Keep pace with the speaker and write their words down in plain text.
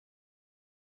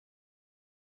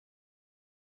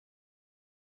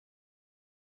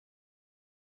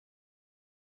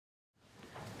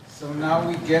So now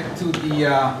we get to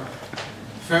the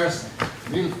first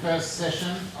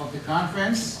session of the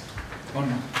conference on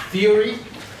theory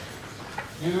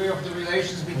of the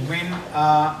relations between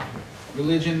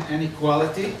religion and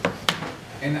equality.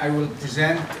 And I will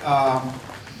present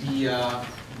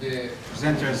the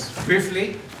presenters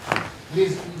briefly.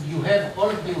 Please, all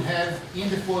of you have in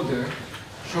the folder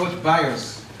short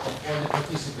bios of all the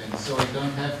participants, so I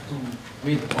don't have to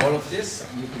read all of this.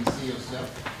 You can see yourself.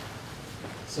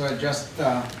 So I just,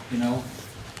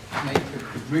 make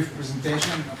a brief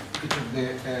presentation of each of the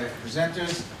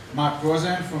presenters. Mark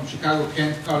Rosen from Chicago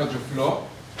Kent College of Law,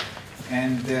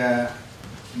 and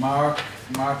Mark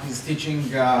is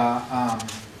teaching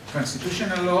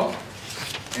constitutional law,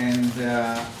 and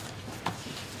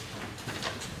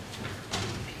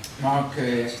Mark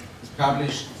is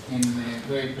published in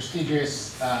very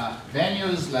prestigious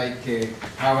venues like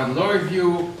Harvard Law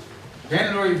Review,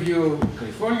 Penn Law Review,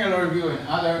 California Law Review, and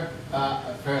other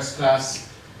first-class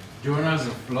journals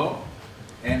of law.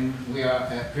 And we are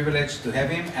privileged to have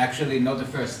him, actually not the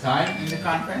first time in the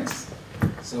conference.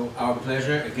 So our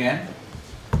pleasure again.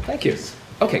 Thank you.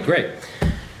 Okay, great.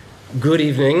 Good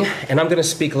evening, and I'm going to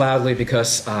speak loudly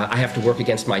because I have to work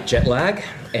against my jet lag,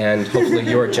 and hopefully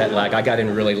your jet lag. I got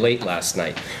in really late last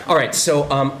night. All right, so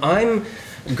I'm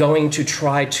going to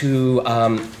try to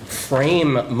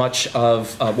frame much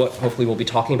of what hopefully we'll be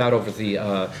talking about over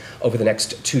the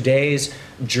next 2 days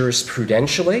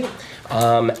jurisprudentially.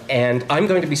 And I'm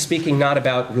going to be speaking not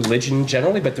about religion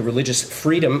generally, but the religious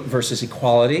freedom versus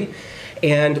equality.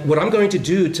 And what I'm going to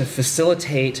do to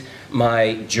facilitate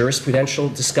my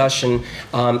jurisprudential discussion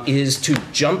is to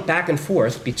jump back and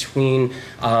forth between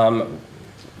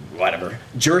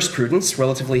jurisprudence,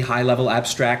 relatively high-level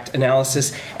abstract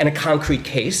analysis, and a concrete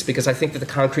case, because I think that the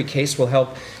concrete case will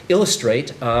help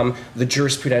illustrate the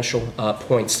jurisprudential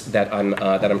points that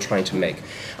I'm trying to make.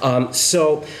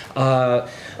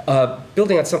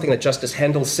 Building on something that Justice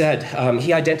Hendel said,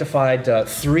 he identified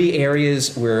 3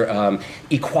 areas where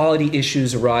equality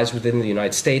issues arise within the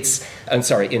United States, in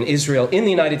Israel, in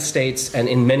the United States, and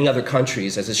in many other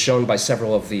countries, as is shown by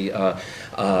several of the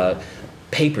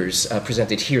papers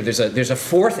presented here. There's a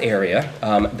 4th area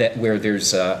where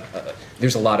there's a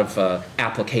lot of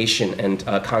application and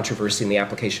controversy in the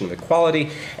application of equality,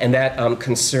 and that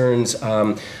concerns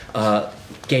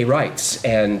gay rights.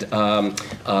 And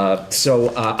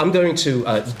so I'm going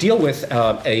to deal with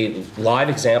a live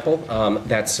example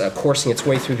that's coursing its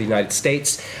way through the United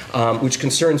States, which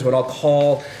concerns what I'll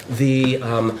call the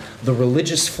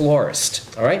religious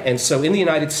florist. All right, and so in the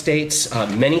United States,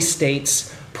 many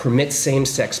states permit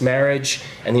same-sex marriage,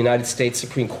 and the United States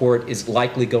Supreme Court is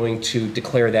likely going to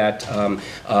declare that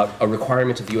a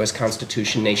requirement of the U.S.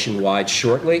 Constitution nationwide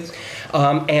shortly.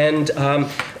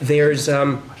 There's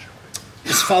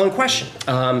this following question.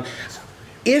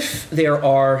 If there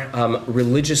are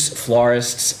religious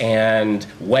florists and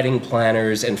wedding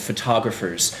planners and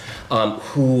photographers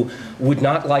who would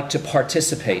not like to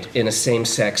participate in a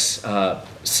same-sex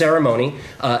ceremony,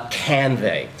 can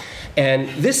they? And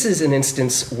this is an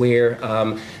instance where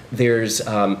there's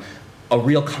a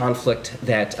real conflict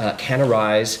that can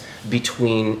arise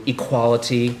between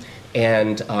equality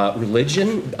and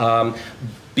religion,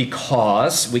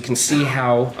 because we can see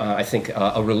how I think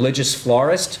a religious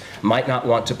florist might not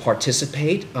want to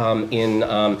participate in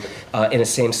a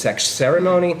same-sex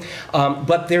ceremony,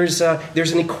 but there's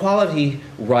an equality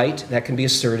right that can be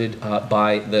asserted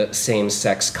by the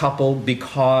same-sex couple,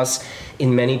 because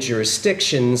in many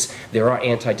jurisdictions there are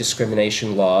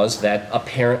anti-discrimination laws that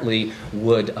apparently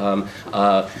would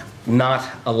not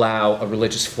allow a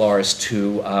religious florist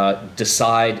to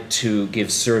decide to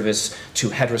give service to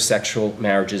heterosexual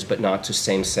marriages but not to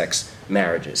same-sex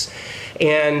marriages.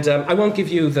 And I won't give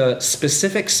you the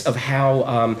specifics of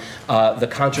how the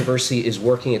controversy is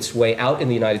working its way out in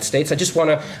the United States. I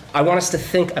want us to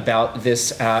think about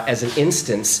this as an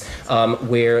instance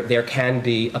where there can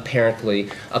be apparently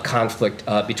a conflict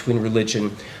between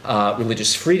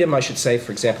religious freedom, I should say,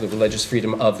 for example, the religious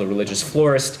freedom of the religious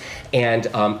florist, and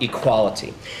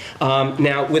equality.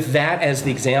 Now, with that as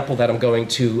the example that I'm going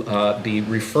to be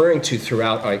referring to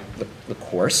throughout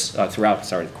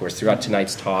throughout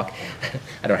tonight's talk,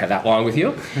 I don't have that long with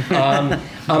you.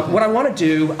 What I want to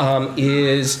do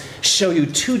is show you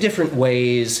 2 different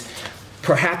ways,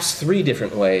 perhaps 3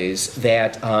 different ways,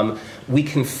 that we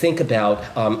can think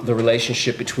about the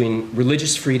relationship between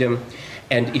religious freedom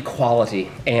and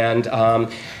equality. And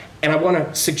And I want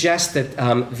to suggest that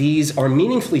these are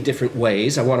meaningfully different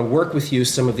ways. I want to work with you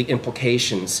some of the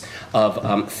implications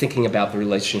of thinking about the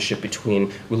relationship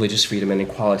between religious freedom and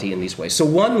equality in these ways. So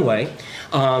one way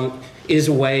is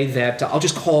a way that I'll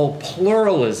just call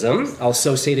pluralism. I'll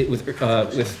associate it with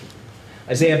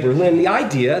Isaiah Berlin, the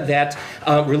idea that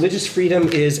religious freedom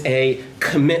is a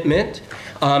commitment.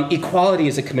 Equality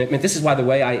is a commitment. This is why the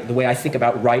way I think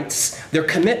about rights. They're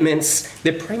commitments.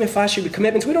 They're prima facie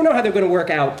commitments. We don't know how they're going to work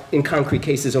out in concrete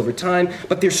cases over time,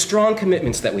 but they're strong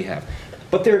commitments that we have.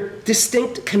 But they're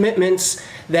distinct commitments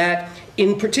that,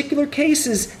 in particular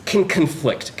cases, can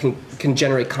conflict, can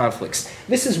generate conflicts.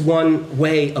 This is one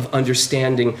way of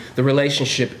understanding the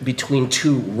relationship between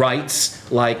two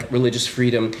rights, like religious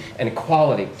freedom and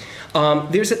equality.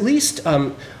 There's at least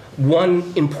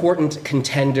one important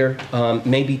contender,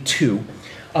 maybe two.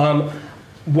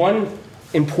 One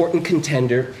important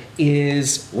contender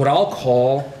is what I'll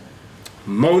call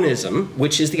monism,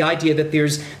 which is the idea that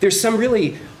there's some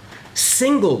really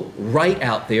single right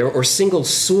out there or single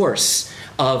source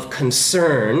of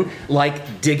concern,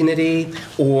 like dignity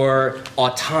or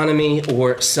autonomy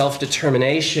or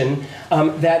self-determination,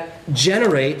 that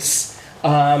generates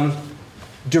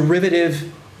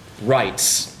derivative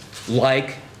rights,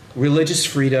 like religious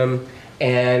freedom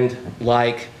and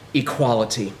like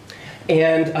equality.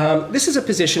 And this is a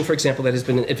position, for example, that has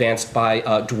been advanced by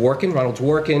Dworkin, Ronald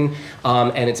Dworkin,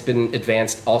 and it's been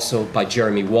advanced also by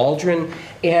Jeremy Waldron.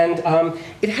 And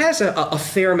it has a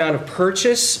fair amount of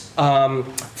purchase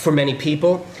for many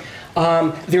people.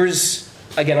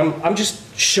 Again, I'm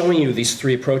just showing you these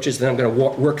three approaches, then I'm going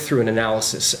to work through an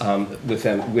analysis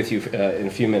with you in a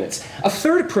few minutes. A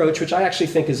third approach, which I actually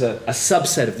think is a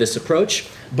subset of this approach,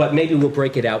 but maybe we'll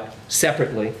break it out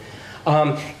separately,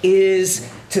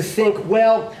 is to think,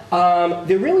 well,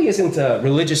 there really isn't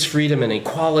religious freedom and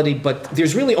equality, but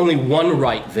there's really only one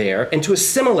right there, and to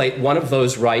assimilate one of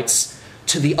those rights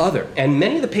to the other. And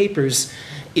many of the papers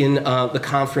in the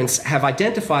conference have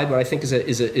identified what I think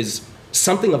is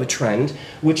something of a trend,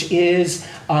 which is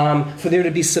for there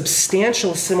to be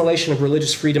substantial assimilation of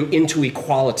religious freedom into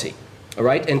equality. All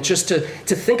right, and just to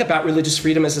think about religious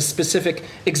freedom as a specific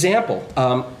example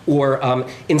or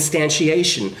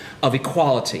instantiation of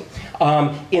equality.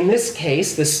 In this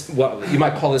case, what you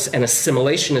might call this an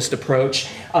assimilationist approach.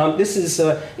 This is,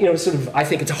 sort of, I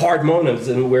think it's a hard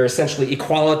monism where essentially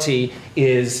equality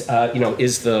is,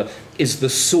 is the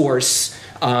source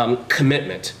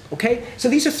commitment. Okay, so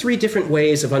these are three different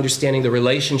ways of understanding the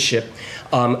relationship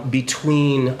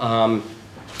between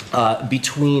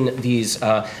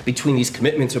these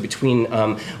commitments or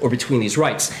between these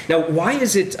rights. Now, why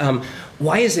is it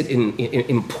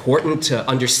important to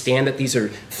understand that these are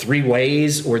three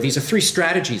ways, or these are three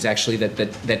strategies actually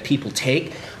that people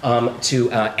take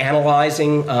to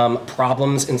analyzing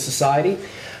problems in society?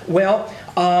 Well,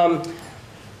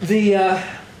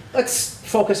 let's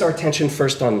focus our attention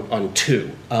first on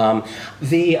two.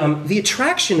 The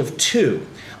attraction of two,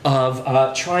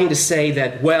 of trying to say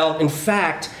that, well, in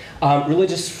fact,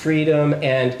 religious freedom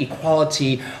and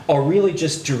equality are really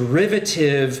just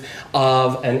derivative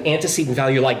of an antecedent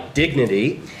value like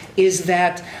dignity, is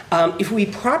that if we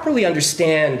properly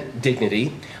understand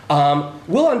dignity,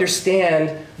 we'll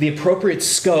understand the appropriate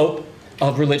scope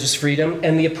of religious freedom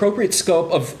and the appropriate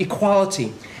scope of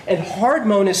equality. And hard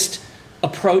monist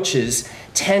approaches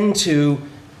tend to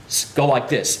go like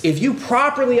this. If you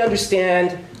properly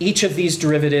understand each of these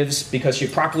derivatives because you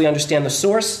properly understand the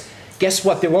source, guess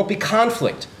what? There won't be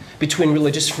conflict between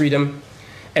religious freedom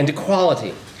and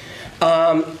equality.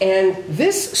 And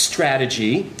this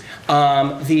strategy,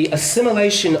 the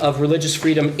assimilation of religious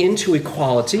freedom into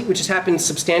equality, which has happened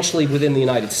substantially within the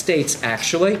United States,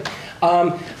 actually,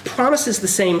 promises the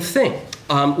same thing,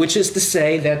 which is to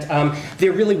say that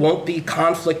there really won't be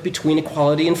conflict between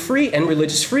equality and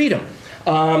religious freedom.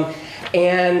 So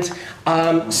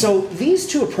these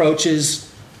two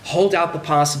approaches hold out the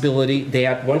possibility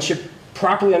that once you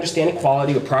properly understand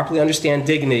equality or properly understand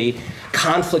dignity,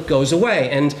 conflict goes away.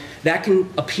 And that can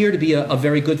appear to be a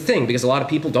very good thing, because a lot of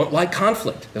people don't like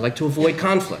conflict. They like to avoid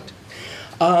conflict.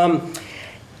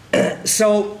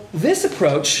 So this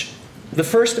approach, the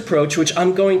first approach, which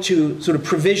I'm going to sort of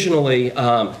provisionally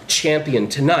champion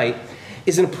tonight,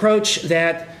 is an approach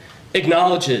that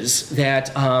acknowledges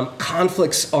that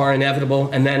conflicts are inevitable,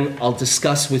 and then I'll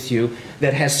discuss with you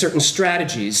that has certain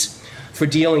strategies for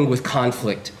dealing with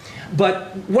conflict.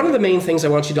 But one of the main things I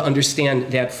want you to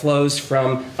understand that flows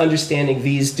from understanding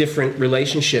these different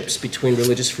relationships between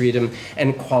religious freedom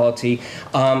and equality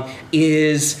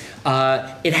is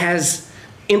it has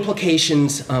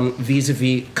implications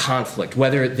vis-a-vis conflict,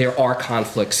 whether there are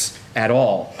conflicts at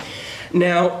all.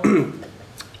 Now,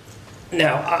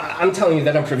 I'm telling you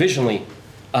that I'm provisionally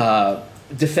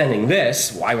defending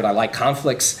this. Why would I like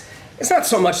conflicts? It's not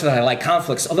so much that I like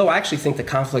conflicts, although I actually think that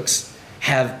conflicts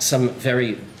have some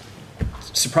very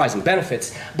surprising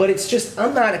benefits. But it's just,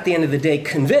 I'm not at the end of the day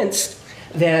convinced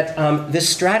that this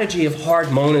strategy of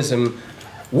hard monism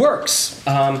works.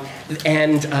 I'm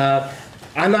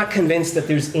not convinced that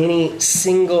there's any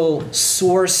single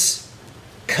source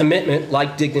commitment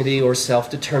like dignity or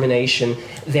self-determination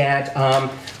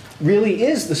that really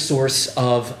is the source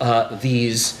of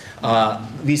these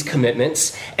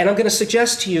commitments. And I'm going to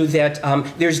suggest to you that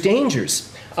there's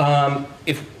dangers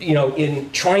in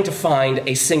trying to find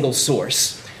a single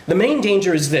source. The main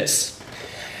danger is this.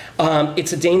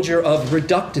 It's a danger of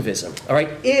reductivism. All right?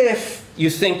 If you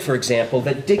think, for example,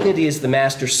 that dignity is the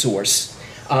master source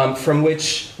from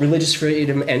which religious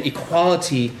freedom and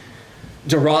equality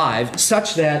derive,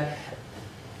 such that,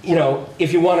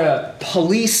 if you want to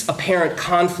police apparent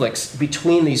conflicts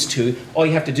between these two, all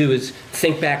you have to do is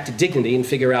think back to dignity and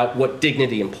figure out what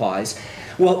dignity implies.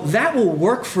 Well, that will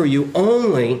work for you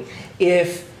only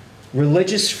if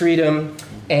religious freedom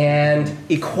and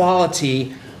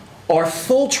equality are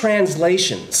full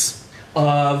translations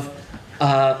of,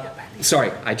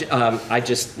 sorry, I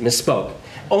just misspoke.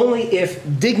 Only if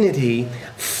dignity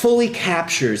fully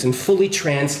captures and fully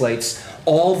translates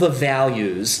all the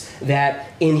values that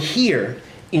inhere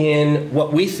in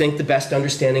what we think the best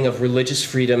understanding of religious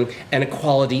freedom and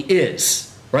equality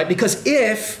is, right? Because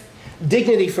if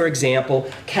dignity, for example,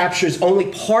 captures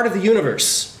only part of the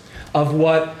universe of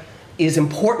what is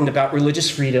important about religious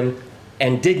freedom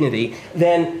and dignity,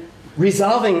 then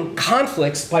resolving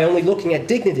conflicts by only looking at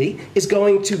dignity is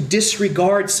going to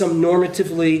disregard some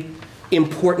normatively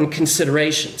important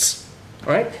considerations,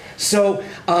 all right? So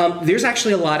there's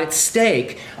actually a lot at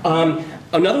stake.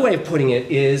 Another way of putting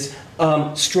it is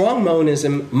strong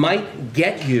monism might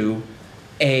get you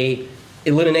a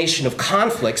elimination of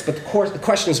conflicts, but the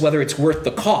question is whether it's worth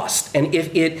the cost. And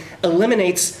if it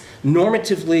eliminates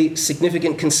normatively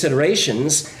significant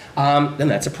considerations, then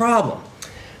that's a problem.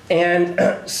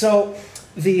 And so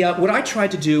what I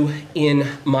tried to do in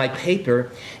my paper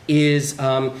is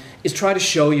try to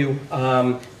show you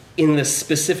in the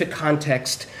specific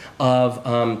context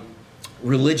of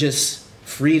religious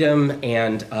freedom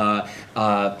and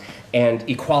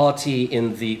equality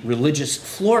in the religious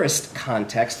florist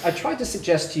context, I tried to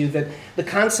suggest to you that the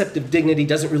concept of dignity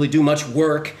doesn't really do much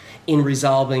work in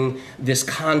resolving this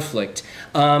conflict.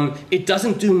 It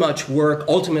doesn't do much work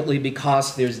ultimately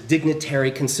because there's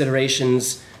dignitary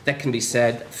considerations that can be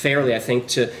said fairly, I think,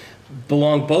 to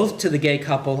belong both to the gay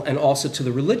couple and also to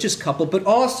the religious couple, but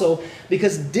also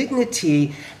because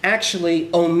dignity actually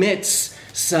omits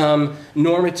some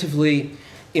normatively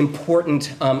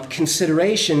important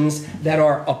considerations that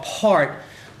are a part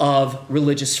of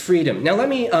religious freedom. Now let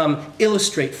me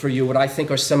illustrate for you what I think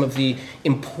are some of the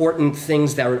important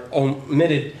things that are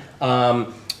omitted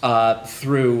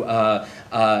through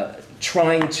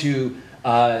trying to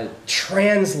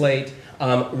translate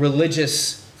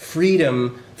religious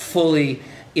freedom fully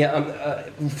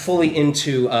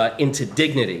into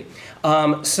dignity.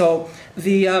 So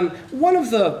one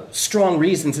of the strong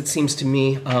reasons, it seems to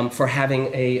me, for having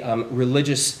a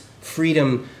religious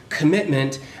freedom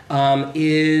commitment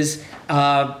is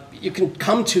you can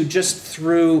come to just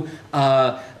through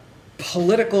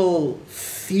political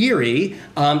theory,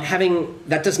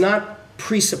 that does not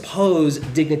presuppose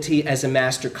dignity as a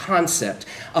master concept.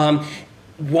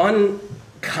 One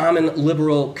common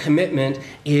liberal commitment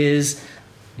is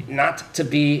not to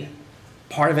be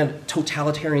part of a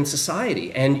totalitarian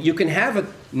society. And you can have a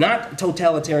not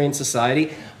totalitarian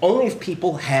society only if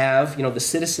people have, the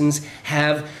citizens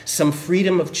have some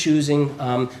freedom of choosing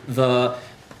the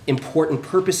important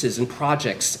purposes and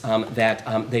projects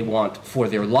that they want for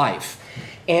their life.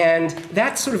 And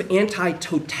that sort of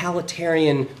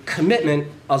anti-totalitarian commitment,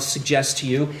 I'll suggest to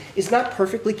you, is not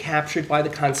perfectly captured by the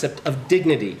concept of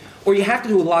dignity. Or you have to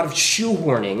do a lot of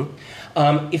shoehorning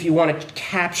if you want to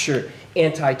capture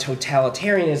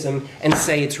anti-totalitarianism and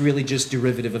say it's really just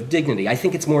derivative of dignity. I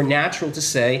think it's more natural to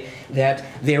say that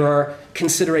there are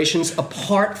considerations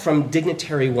apart from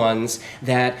dignitary ones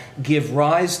that give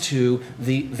rise to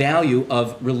the value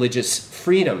of religious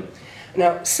freedom.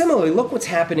 Now, similarly, look what's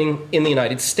happening in the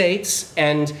United States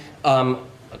and,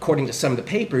 according to some of the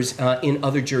papers, in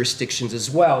other jurisdictions as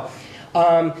well.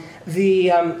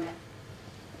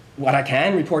 What I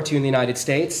can report to you in the United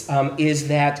States is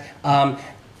that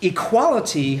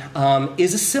equality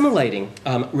is assimilating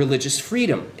religious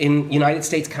freedom. In United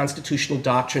States constitutional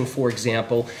doctrine, for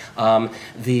example,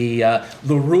 the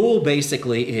rule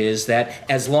basically is that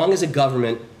as long as a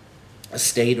government a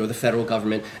state or the federal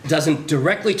government doesn't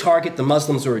directly target the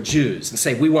Muslims or Jews and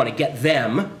say, we want to get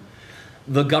them,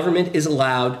 the government is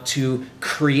allowed to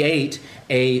create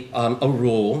a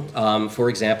rule, for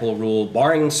example, a rule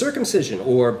barring circumcision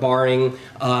or barring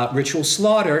ritual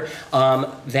slaughter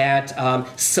that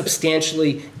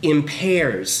substantially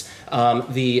impairs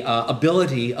the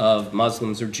ability of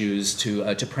Muslims or Jews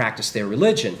to practice their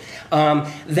religion.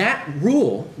 That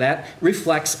rule, that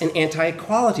reflects an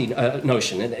anti-equality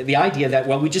notion, and the idea that,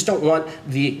 well, we just don't want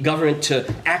the government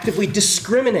to actively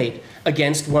discriminate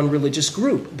against one religious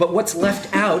group. But what's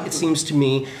left out, it seems to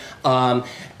me,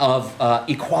 of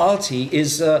equality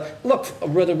is, look,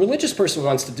 what a religious person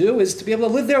wants to do is to be able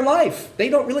to live their life. They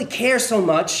don't really care so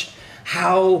much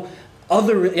how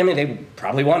they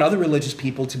probably want other religious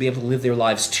people to be able to live their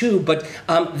lives too, but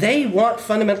they want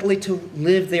fundamentally to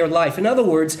live their life. In other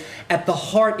words, at the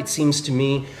heart, it seems to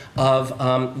me, of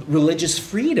religious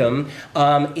freedom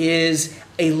is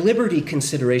a liberty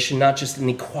consideration, not just an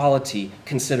equality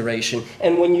consideration.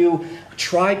 And when you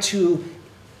try to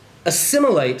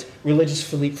assimilate religious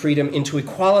freedom into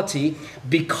equality,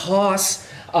 because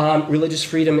religious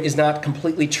freedom is not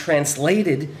completely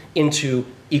translated into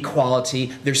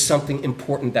equality, there's something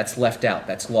important that's left out,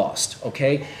 that's lost,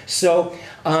 okay? So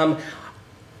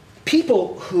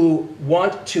people who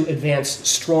want to advance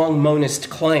strong monist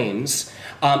claims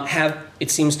have, it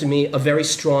seems to me, a very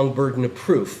strong burden of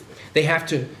proof. They have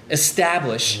to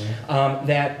establish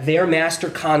that their master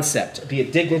concept, be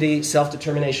it dignity,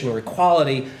 self-determination, or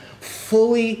equality,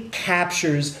 fully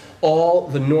captures all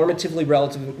the normatively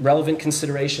relevant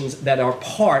considerations that are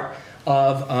part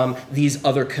of these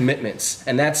other commitments.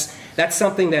 And that's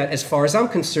something that, as far as I'm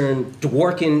concerned,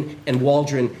 Dworkin and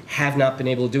Waldron have not been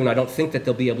able to do, and I don't think that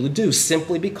they'll be able to do,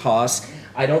 simply because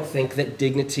I don't think that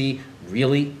dignity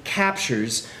really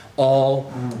captures all,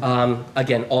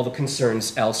 again, all the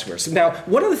concerns elsewhere. So now,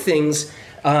 one of the things,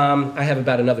 I have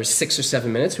about another 6 or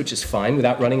 7 minutes, which is fine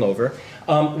without running over.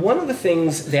 One of the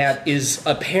things that is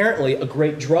apparently a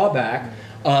great drawback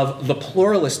of the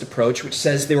pluralist approach, which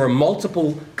says there are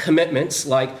multiple commitments,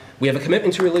 like we have a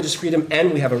commitment to religious freedom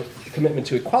and we have a commitment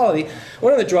to equality.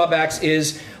 One of the drawbacks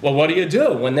is, well, what do you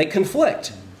do when they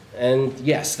conflict? And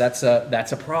yes, that's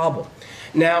a problem.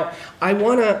 Now, I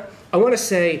want to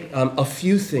say a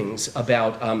few things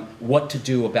about what to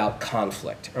do about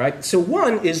conflict. All right. So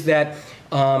one is that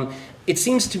it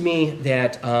seems to me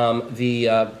that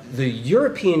the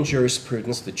European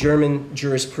jurisprudence, the German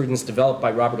jurisprudence developed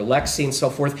by Robert Alexy and so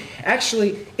forth,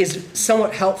 actually is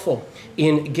somewhat helpful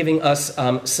in giving us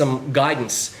some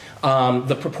guidance.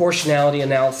 The proportionality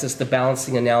analysis, the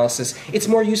balancing analysis, it's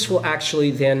more useful actually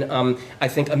than I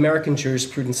think American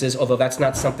jurisprudence is, although that's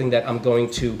not something that I'm going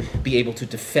to be able to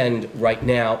defend right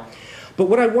now. But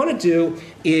what I want to do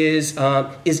is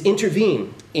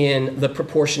intervene in the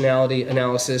proportionality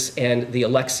analysis and the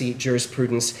Alexy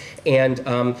jurisprudence and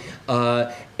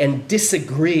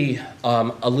disagree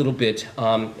a little bit.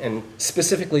 And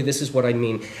specifically, this is what I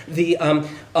mean. The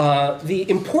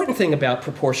important thing about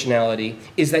proportionality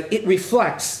is that it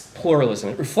reflects pluralism.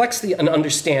 It reflects an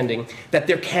understanding that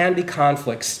there can be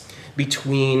conflicts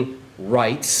between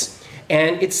rights.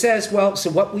 And it says, well, so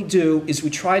what we do is we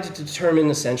try to determine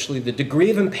essentially the degree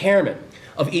of impairment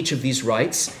of each of these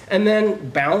rights and then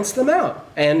balance them out.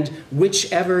 And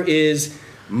whichever is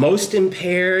most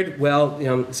impaired, well,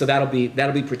 so that'll be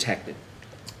protected.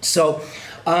 So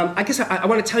I guess I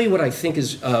want to tell you what I think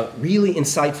is really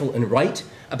insightful and right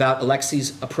about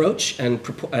Alexy's approach and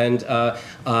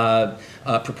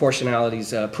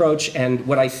proportionality's approach, and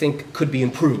what I think could be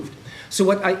improved. So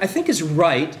what I think is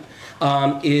right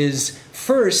is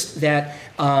first that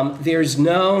there's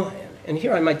no, and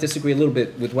here I might disagree a little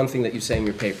bit with one thing that you say in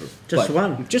your paper. Just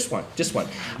one. Just one.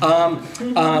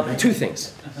 Two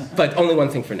things, but only one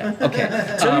thing for now. Okay.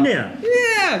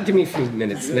 Yeah, give me a few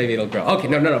minutes, maybe it'll grow. Okay,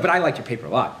 no, but I like your paper a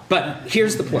lot. But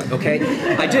here's the point, okay?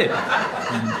 I did.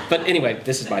 But anyway,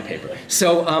 this is my paper.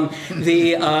 So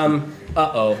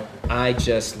uh-oh, I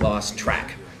just lost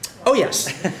track. Oh,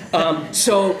 yes.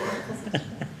 So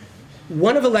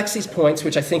one of Alexy's points,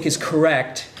 which I think is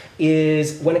correct,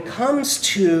 is when it comes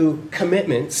to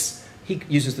commitments, he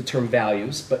uses the term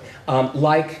values, but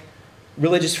like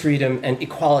religious freedom and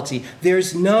equality,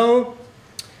 there's no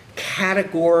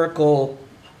categorical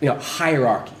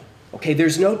hierarchy. Okay,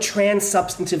 there's no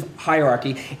trans-substantive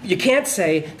hierarchy. You can't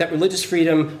say that religious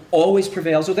freedom always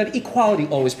prevails or that equality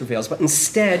always prevails, but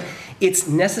instead it's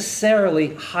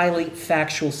necessarily highly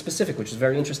factual specific, which is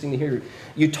very interesting to hear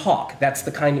you talk. That's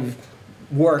the kind of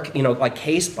work, like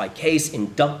case-by-case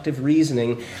inductive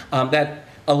reasoning that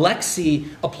Alexy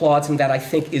applauds and that I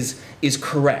think is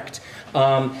correct.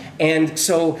 And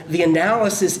so the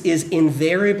analysis is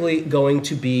invariably going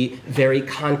to be very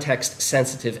context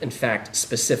sensitive and fact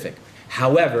specific.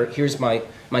 However, here's my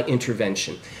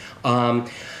intervention.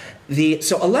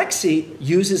 So Alexei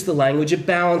uses the language of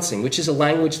balancing, which is a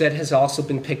language that has also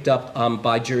been picked up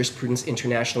by jurisprudence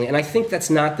internationally, and I think that's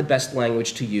not the best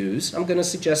language to use. I'm going to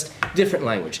suggest different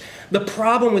language. The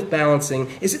problem with balancing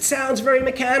is it sounds very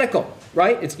mechanical,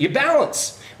 right? It's you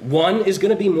balance. One is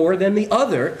going to be more than the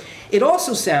other. It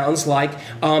also sounds like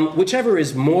whichever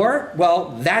is more,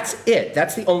 well, that's it.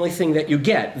 That's the only thing that you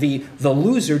get. The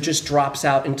loser just drops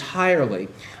out entirely.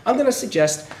 I'm going to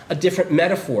suggest a different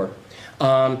metaphor.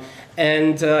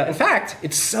 In fact,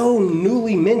 it's so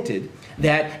newly minted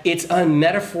that it's a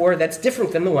metaphor that's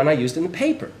different than the one I used in the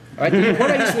paper. All right? The one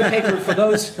I used in the paper, for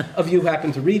those of you who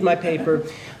happen to read my paper,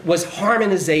 was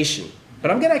harmonization. But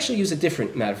I'm going to actually use a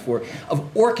different metaphor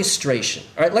of orchestration.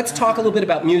 All right, let's talk a little bit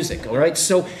about music. All right,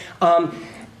 so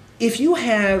if you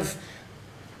have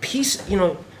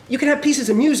you can have pieces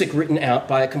of music written out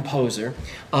by a composer,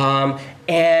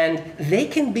 and they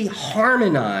can be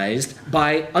harmonized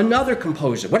by another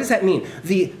composer. What does that mean?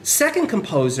 The second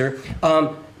composer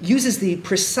uses the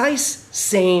precise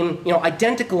same,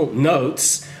 identical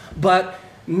notes, but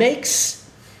makes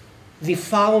the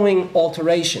following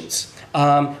alterations.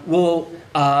 We'll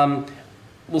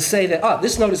say that,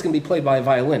 this note is going to be played by a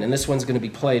violin, and this one's going to be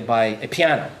played by a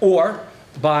piano, or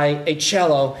by a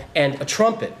cello and a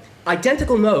trumpet.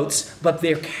 Identical notes, but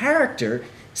their character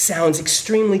sounds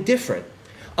extremely different.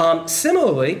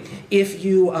 Similarly, if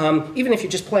you, even if you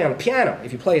just play on a piano,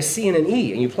 if you play a C and an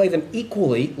E, and you play them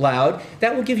equally loud,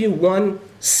 that will give you one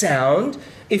sound.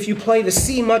 If you play the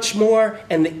C much more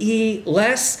and the E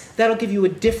less, that'll give you a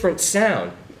different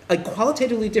sound, a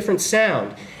qualitatively different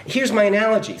sound. Here's my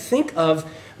analogy. Think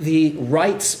of the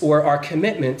rights or our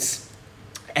commitments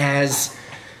as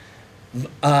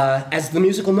the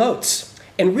musical notes.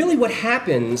 And really what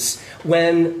happens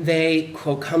when they,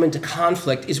 quote, come into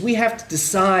conflict is we have to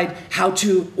decide how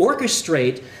to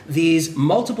orchestrate these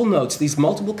multiple notes, these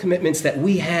multiple commitments that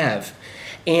we have.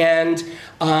 And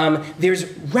there's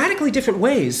radically different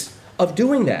ways of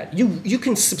doing that. You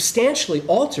can substantially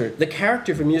alter the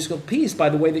character of a musical piece by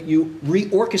the way that you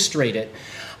reorchestrate it.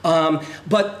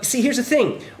 But see, here's the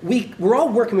thing. We're all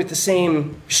working with the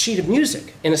same sheet of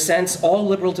music. In a sense, all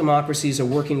liberal democracies are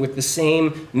working with the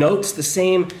same notes, the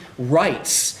same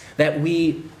rights that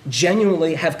we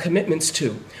genuinely have commitments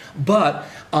to. But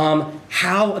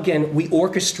how, again, we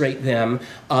orchestrate them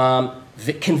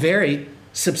can vary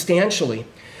substantially.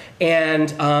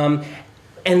 And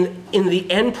in the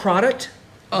end product,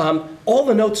 all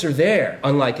the notes are there,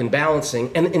 unlike in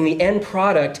balancing. And in the end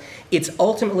product, it's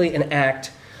ultimately an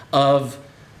act of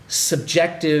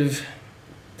subjective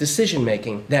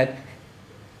decision-making that,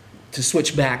 to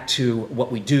switch back to what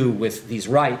we do with these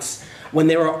rights, when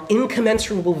there are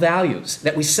incommensurable values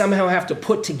that we somehow have to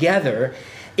put together,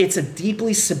 it's a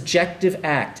deeply subjective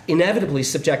act, inevitably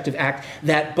subjective act,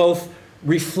 that both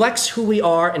reflects who we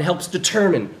are and helps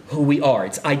determine who we are.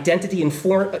 It's identity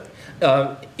informing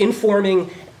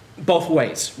both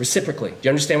ways, reciprocally. Do you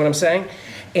understand what I'm saying?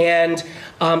 And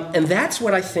that's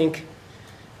what I think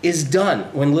is done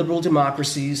when liberal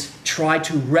democracies try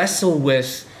to wrestle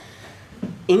with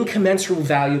incommensurable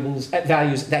values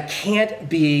that can't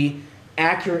be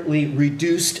accurately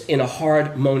reduced in a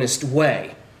hard monist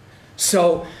way.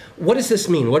 So what does this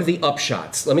mean? What are the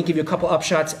upshots? Let me give you a couple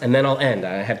upshots and then I'll end.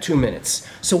 I have 2 minutes.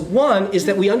 So one is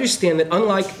that we understand that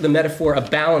unlike the metaphor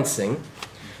of balancing,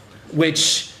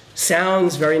 which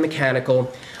sounds very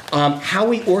mechanical, how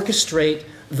we orchestrate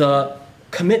the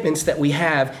commitments that we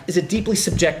have is a deeply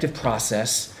subjective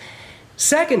process.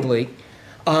 Secondly,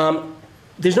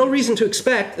 there's no reason to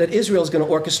expect that Israel is going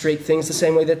to orchestrate things the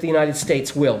same way that the United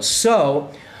States will. So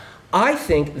I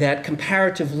think that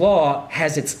comparative law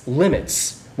has its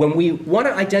limits. When we want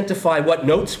to identify what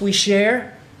notes we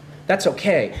share, that's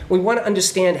okay. We want to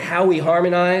understand how we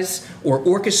harmonize or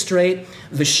orchestrate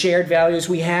the shared values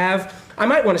we have. I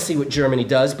might want to see what Germany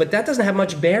does, but that doesn't have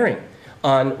much bearing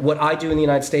on what I do in the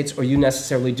United States or you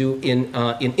necessarily do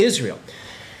in Israel.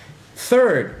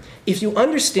 Third, if you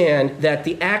understand that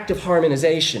the act of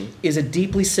harmonization is a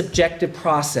deeply subjective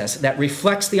process that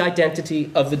reflects the identity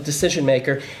of the decision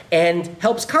maker and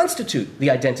helps constitute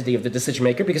the identity of the decision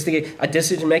maker, because a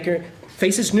decision maker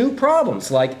faces new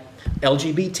problems like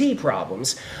LGBT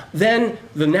problems, then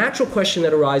the natural question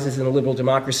that arises in a liberal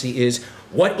democracy is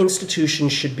what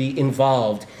institutions should be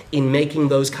involved in making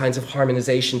those kinds of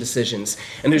harmonization decisions.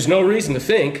 And there's no reason to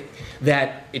think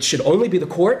that it should only be the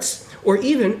courts, or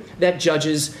even that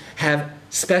judges have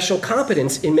special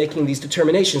competence in making these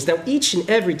determinations. Now, each and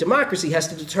every democracy has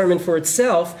to determine for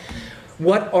itself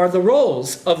what are the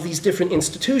roles of these different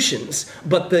institutions.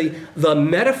 But the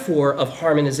metaphor of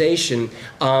harmonization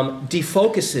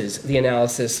defocuses the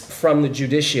analysis from the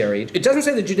judiciary. It doesn't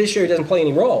say the judiciary doesn't play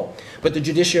any role, but the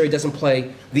judiciary doesn't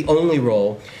play the only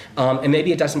role, and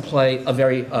maybe it doesn't play a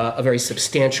very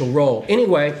substantial role.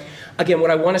 Anyway, again,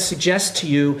 what I want to suggest to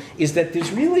you is that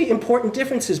there's really important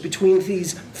differences between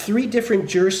these three different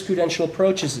jurisprudential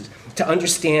approaches to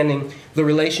understanding the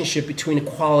relationship between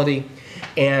equality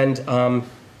and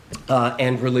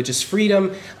religious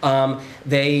freedom.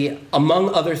 They, among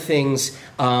other things,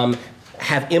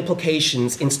 have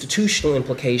implications, institutional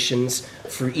implications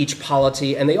for each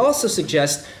polity, and they also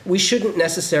suggest we shouldn't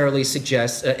necessarily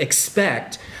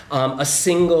expect a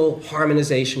single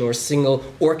harmonization or a single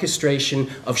orchestration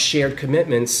of shared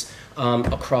commitments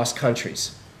across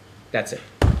countries. That's it.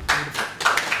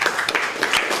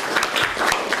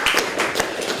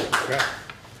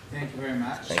 Thank you very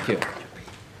much. Thank you.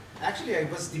 Actually, I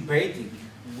was debating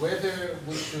whether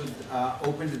we should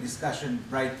open the discussion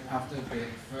right after the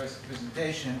first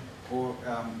presentation or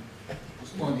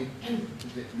postpone it to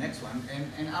the next one.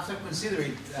 And after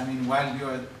considering it, I mean, while you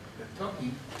are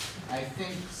talking, I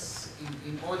think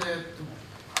in order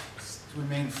to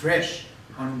remain fresh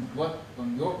on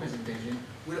your presentation,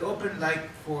 we'll open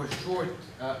like for a short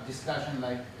discussion,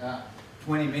 like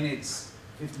 20 minutes.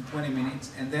 15-20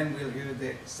 minutes, and then we'll hear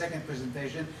the second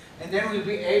presentation, and then we'll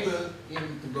be able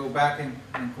even to go back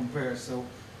and compare. So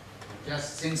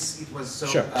just since it was so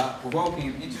sure. Provoking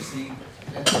and interesting,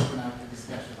 let's open up the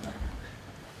discussion right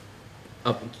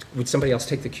now. Would somebody else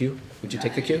take the cue? Would you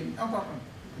take the cue? No problem.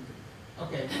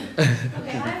 Okay.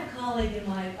 Okay, I have a colleague in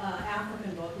my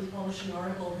African book who published an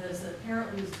article of his that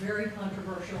apparently was very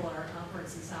controversial at our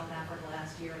conference in South Africa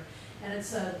last year, and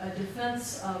it's a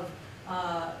defense of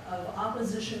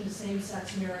opposition to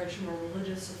same-sex marriage from a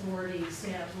religious authority,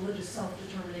 religious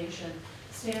self-determination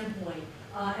standpoint.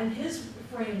 And his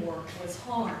framework was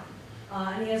harm.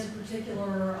 And he has a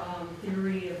particular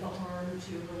theory of the harm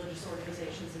to religious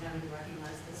organizations and having to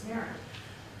recognize this marriage.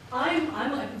 I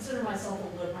consider myself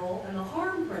a liberal, and the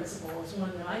harm principle is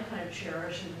one that I kind of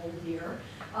cherish and hold dear.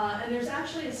 And there's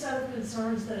actually a set of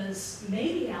concerns that is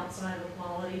maybe outside of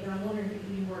equality, but I'm wondering if it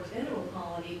can be worked into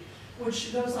equality,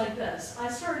 which goes like this. I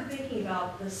started thinking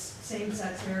about this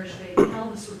same-sex marriage debate and how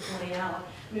this would play out.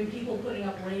 I mean, people putting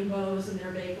up rainbows in their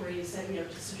bakeries and,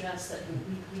 to suggest that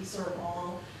we serve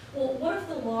all. Well, what if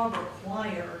the law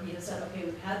required, said, okay,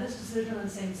 we've had this decision on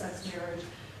same-sex marriage,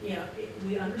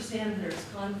 we understand there's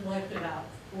conflict about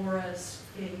florists,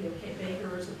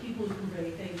 bakers, the people who convey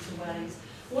things to weddings.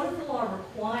 What if the law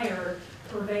required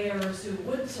purveyors who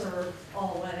would serve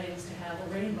all weddings to have a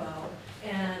rainbow,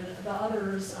 and the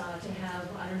others to have,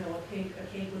 I don't know, a cake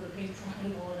with a pink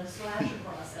triangle and a slash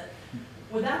across it?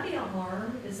 Would that be a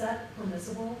harm? Is that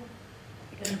permissible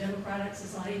in a democratic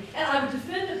society? And I would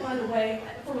defend it, by the way,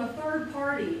 from a third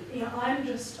party. I'm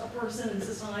just a person in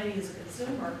society as a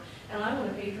consumer, and I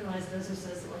want to patronize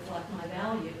businesses that reflect my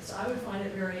values. So I would find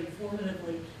it very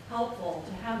informatively helpful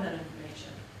to have that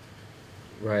information.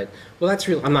 Right. Well, that's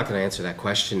real. I'm not going to answer that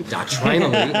question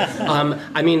doctrinally.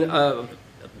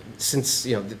 Since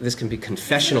this can be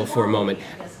confessional for a moment.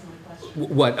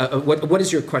 What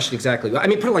is your question exactly? I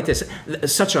mean, put it like this: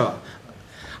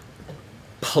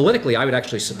 politically, I would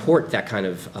actually support that kind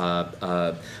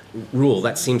of rule.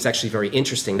 That seems actually very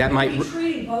interesting. That might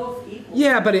treat both equally.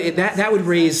 Yeah, but that would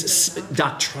raise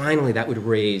doctrinally. That would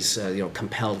raise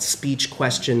compelled speech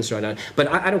questions, right? But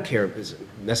I don't care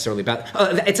necessarily about.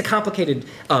 It's a complicated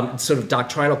sort of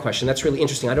doctrinal question. That's really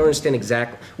interesting. I don't understand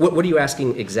exactly. What are you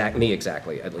asking me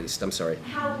exactly? At least, I'm sorry.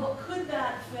 How could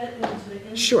that fit into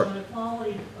the Sure.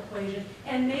 inequality equation?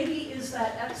 And maybe is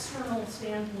that external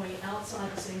standpoint outside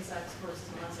of same-sex versus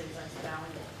non-same-sex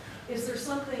valuable? Is there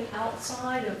something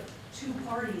outside of two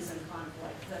parties in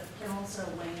conflict that can also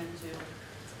weigh into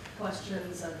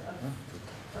questions of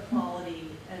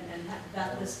equality and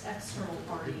that this external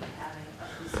party having a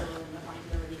considerable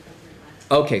minority treatment?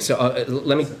 Okay, so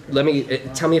let me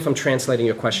tell me if I'm translating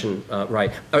your question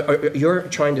right. You're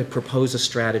trying to propose a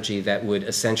strategy that would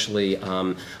essentially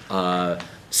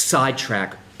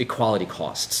sidetrack equality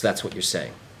costs. That's what you're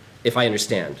saying, if I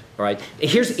understand. All right.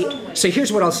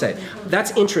 Here's what I'll say.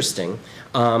 That's interesting.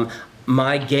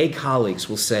 My gay colleagues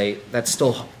will say that's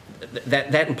still.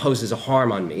 That imposes a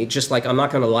harm on me. Just like I'm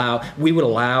not going to allow. We would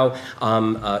allow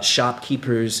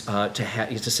shopkeepers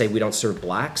to say we don't serve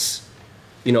blacks.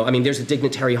 There's a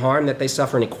dignitary harm that they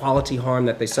suffer, an equality harm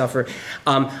that they suffer.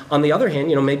 On the other hand,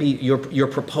 maybe your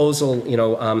proposal,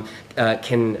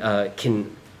 can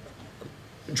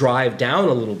drive down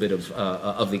a little bit of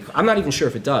the, I'm not even sure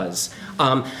if it does.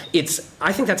 I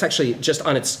think that's actually just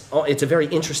on it's a very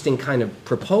interesting kind of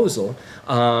proposal.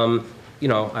 You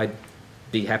know, I'd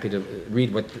be happy to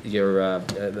read what your,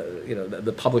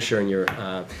 the publisher in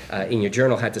your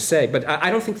journal had to say, but I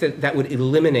don't think that that would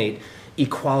eliminate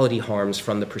equality harms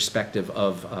from the perspective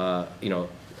of, of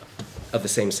the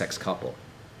same-sex couple.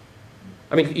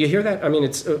 I mean, you hear that? I mean,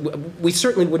 it's, we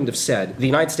certainly wouldn't have said, the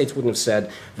United States wouldn't have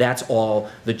said, that's all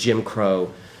the Jim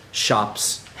Crow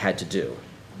shops had to do.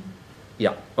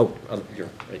 Yeah. Oh, you're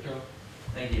right.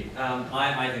 Thank you.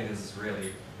 I think this is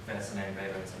really fascinating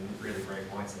paper and some really great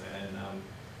points in it, and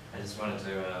I just wanted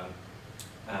to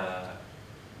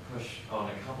push on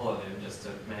a couple of them just to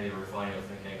maybe refine your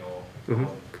thinking or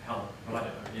help. Well, I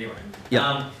don't know. Anyway.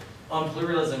 Yeah. On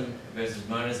pluralism versus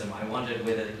monism, I wondered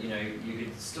whether you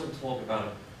could still talk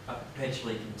about a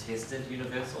perpetually contested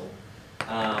universal,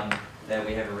 that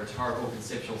we have a rhetorical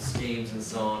conceptual schemes and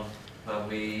so on, but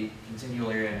we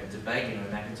continually are in a debate.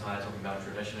 McIntyre talking about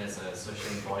tradition as a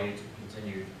socially embodied,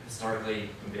 continued, historically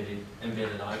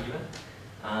embedded argument,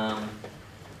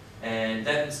 and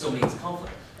that still means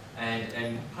conflict.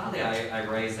 And partly I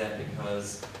raise that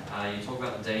because you talk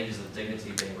about the dangers of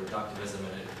dignity being reductivism,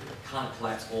 and it can't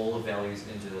collapse all the values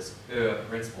into this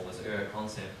principle, this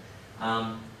concept.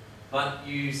 But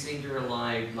you seem to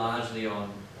rely largely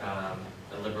on a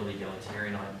liberal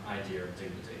egalitarian idea of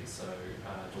dignity. So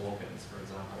Dawkins, for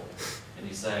example, and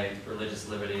you say religious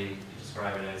liberty, you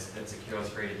describe it as it secures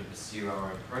freedom to pursue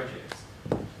our own projects.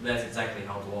 That's exactly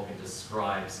how Dawkins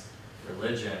describes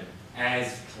religion,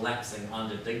 as collapsing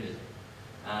under dignity.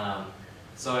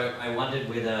 So I wondered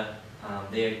whether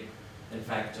they're, in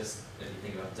fact, just if you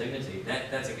think about dignity,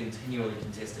 that's a continually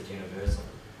contested universal.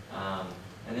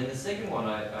 And then the second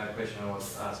question I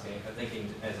was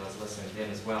thinking as I was listening then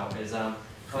as well, is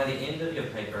by the end of your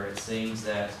paper, it seems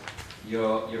that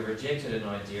you've rejected an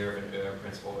idea of an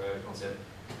principle or concept,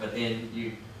 but then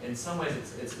you, in some ways,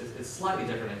 it's slightly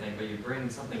different, I think, but you bring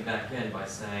something back in by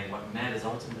saying what matters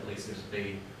ultimately seems to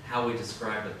be how we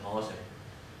describe the polity.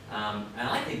 And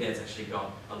I think that's actually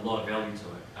got a lot of value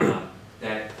to it,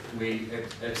 that we're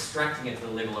extracting it to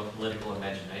the level of political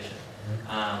imagination.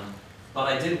 But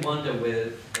I did wonder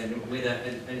whether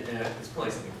it's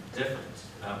probably something different,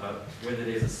 but whether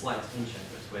there's a slight tension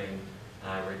between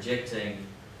rejecting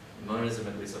monism,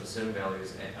 at least of certain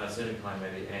values, a certain kind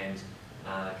maybe, and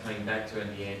coming back to in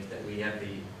the end that we have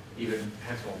the even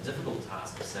perhaps more difficult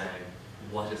task of saying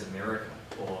what is America,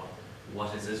 or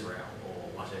what is Israel, or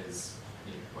what is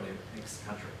whatever next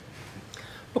country.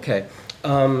 Okay,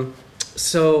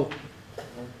 so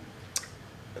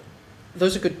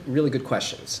those are really good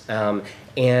questions,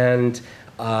 and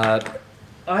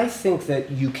I think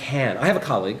that you can. I have a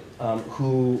colleague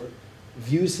who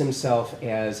views himself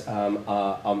as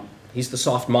he's the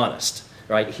soft monist,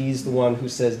 right? He's the one who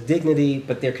says dignity,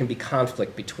 but there can be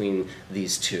conflict between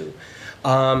these two.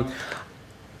 I've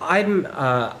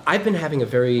been having a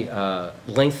very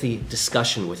lengthy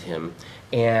discussion with him,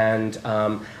 and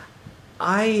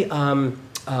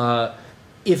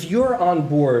if you're on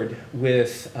board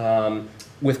with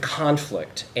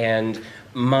conflict and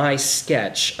my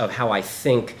sketch of how I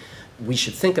think we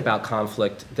should think about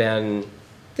conflict, then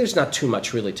there's not too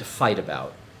much really to fight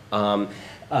about.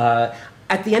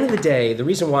 At the end of the day, the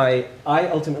reason why I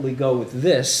ultimately go with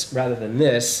this rather than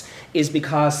this is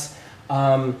because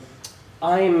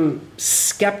I'm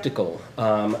skeptical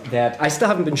that I still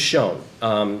haven't been shown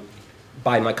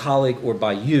by my colleague or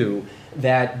by you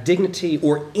that dignity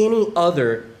or any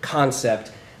other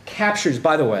concept captures,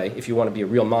 by the way, if you want to be a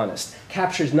real monist,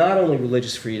 captures not only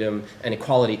religious freedom and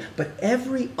equality, but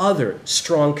every other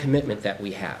strong commitment that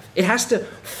we have. It has to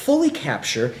fully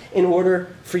capture in order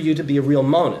for you to be a real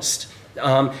monist.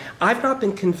 I've not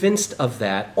been convinced of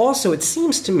that. Also, it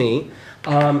seems to me,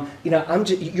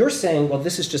 you're saying, well,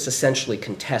 this is just essentially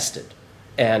contested,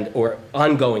 or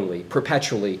ongoingly,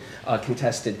 perpetually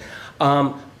contested.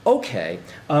 Okay,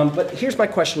 but here's my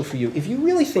question for you. If you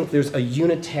really think there's a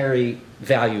unitary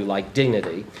value like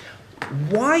dignity,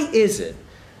 why is it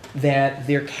that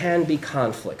there can be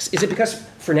conflicts? Is it because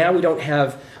for now we don't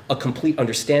have a complete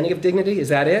understanding of dignity? Is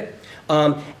that it?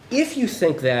 If you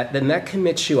think that, then that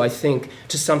commits you, I think,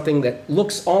 to something that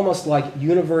looks almost like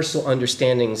universal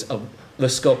understandings of the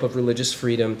scope of religious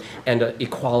freedom and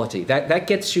equality. That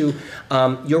gets you,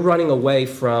 you're running away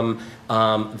from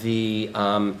the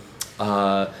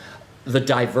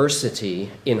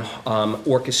diversity in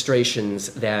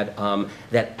orchestrations that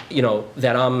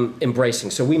I'm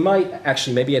embracing. So we might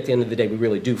actually, maybe at the end of the day, we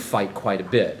really do fight quite a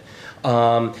bit.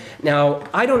 Now,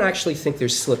 I don't actually think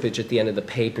there's slippage at the end of the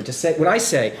paper. To say, when I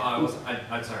say... I'm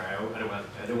sorry,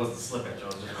 it wasn't slippage. I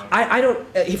was just wondering. I don't,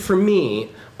 for me,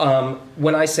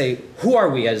 when I say, who are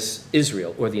we as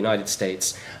Israel or the United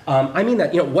States, I mean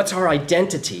that, what's our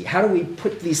identity? How do we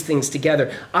put these things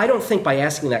together? I don't think by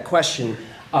asking that question,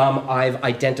 I've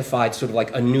identified sort of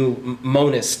like a new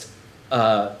monist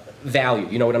value.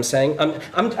 You know what I'm saying?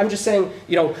 I'm just saying,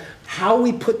 how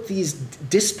we put these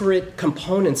disparate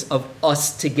components of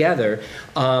us together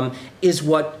is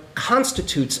what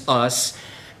constitutes us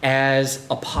as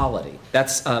a polity.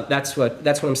 That's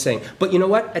what I'm saying. But you know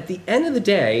what? At the end of the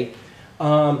day,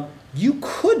 you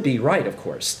could be right, of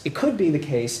course. It could be the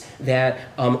case that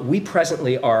we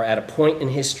presently are at a point in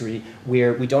history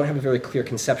where we don't have a very clear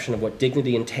conception of what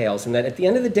dignity entails, and that at the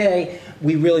end of the day,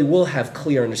 we really will have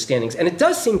clear understandings. And it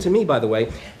does seem to me, by the way,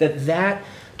 that that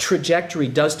trajectory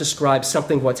does describe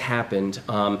something of what's happened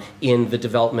in the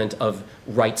development of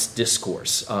rights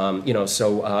discourse.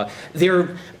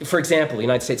 There, for example, the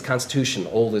United States Constitution,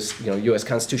 oldest U.S.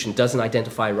 Constitution, doesn't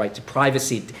identify a right to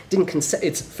privacy.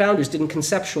 Its founders didn't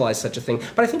conceptualize such a thing.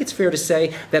 But I think it's fair to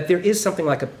say that there is something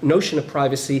like a notion of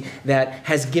privacy that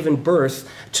has given birth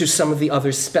to some of the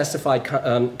other specified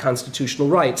constitutional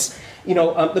rights.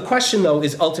 The question, though,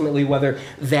 is ultimately whether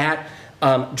that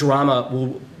drama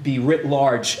will be writ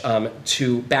large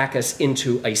to back us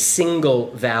into a single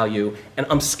value, and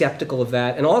I'm skeptical of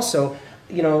that. And also,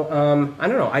 I don't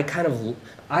know,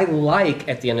 I like,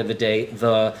 at the end of the day,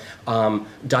 the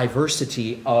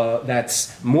diversity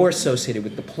that's more associated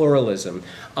with the pluralism.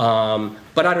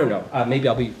 But I don't know, maybe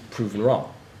I'll be proven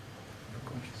wrong.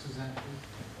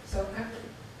 So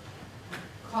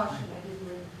caution,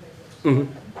 I didn't read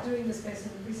the doing this based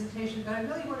on the presentation, but I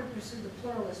really want to pursue the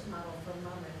pluralist model for a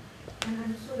moment. And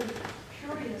I'm sort of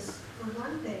curious, for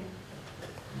one thing,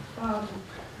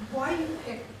 why you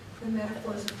pick the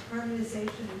metaphors of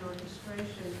harmonization and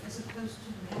orchestration as opposed to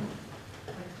management,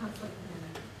 like conflict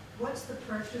management. What's the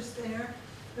purchase there?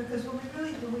 Because when we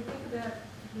think about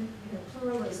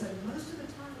pluralism, most of the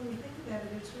time when we think about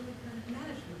it, it's really kind of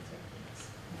management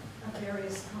techniques of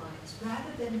various kinds,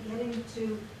 rather than getting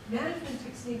to management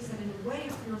techniques that, in a way,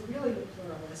 if you're really a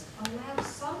pluralist, allow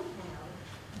somehow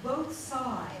both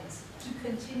sides to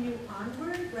continue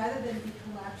onward rather than be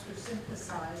collapsed or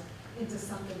synthesized into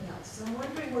something else. So I'm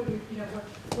wondering what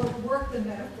work the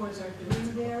metaphors are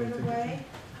doing there in a way.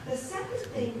 The second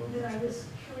thing that I was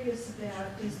curious about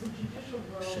is the judicial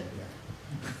role.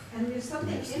 And there's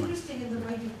something interesting in the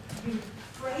way you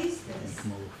phrase this.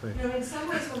 In some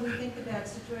ways, when we think about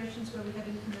situations where we have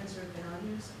incommensurate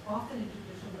values, often in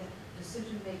judicial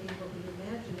decision-making, what we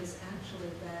imagine is actually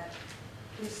that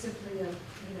there's simply a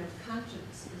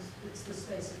conscience. It's the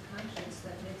space of conscience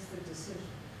that makes the decision.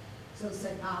 So it's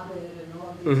like Abed and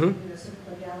all these sort of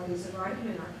legalities of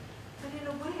argument are. But in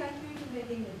a way, I hear you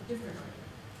making a different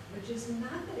argument, which is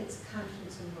not that it's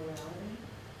conscience and morality,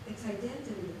 it's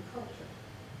identity and culture.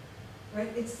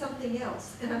 Right? It's something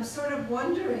else. And I'm sort of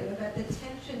wondering about the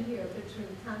tension here between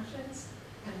conscience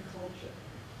and culture.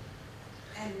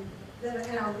 And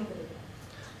I'll leave it at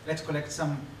that. Let's collect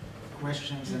some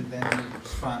questions and then we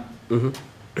respond. Okay,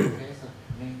 so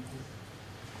name,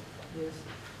 please. Yes.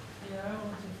 Yeah, I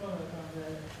want to follow up on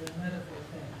the metaphor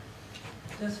thing.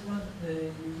 Just want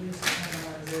you use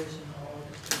harmonization or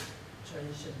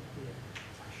orchestration here.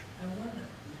 I wonder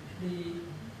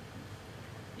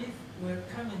if we're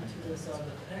coming to the sort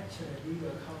of actual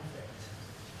legal conflict,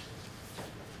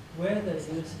 whether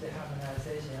use the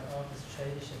harmonization or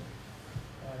orchestration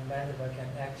metaphor can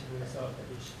actually resolve the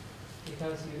issue.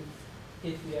 Because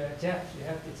if you're a judge, you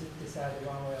have to decide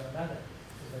one way or another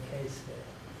in the case there.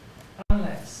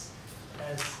 Unless,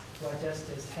 as what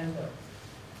Justice Handel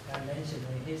mentioned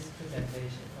in his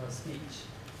presentation or speech,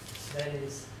 that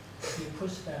is, you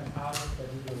push them out of the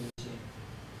legal regime.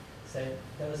 Say,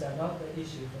 those are not the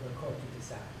issue for the court to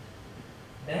decide.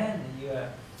 Then your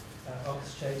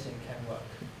orchestration can work.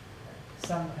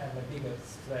 Some have a bigger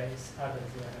space,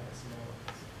 others will have a smaller.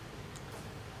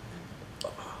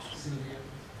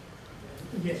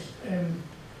 Yes.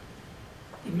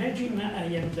 Imagine I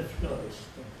am the florist,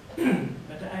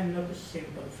 but I am not a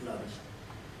simple florist.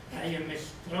 I am a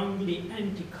strongly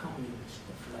anti-communist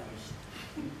florist.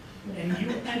 And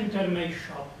you enter my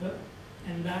shop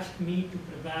and ask me to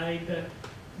provide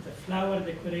the flower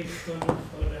decoration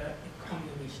for a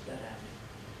communist rally.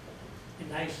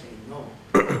 And I say no.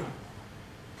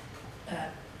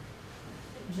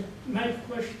 My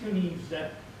question is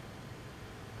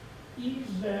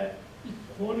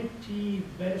equality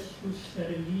versus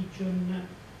religion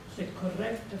the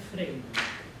correct framework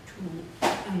to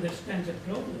understand the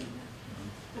problem?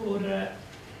 Or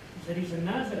there is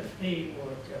another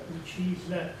framework which is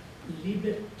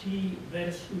liberty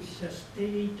versus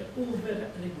state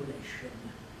over-regulation,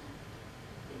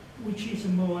 which is a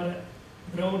more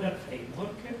broader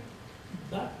framework,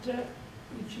 but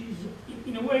which is,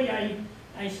 in a way,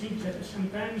 I think that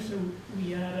sometimes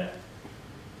we are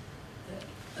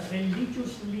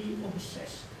religiously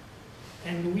obsessed,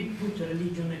 and we put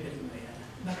religion everywhere.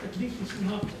 But this is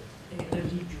not a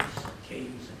religious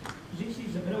case. This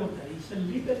is a broader. It's a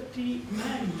liberty,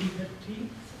 my liberty,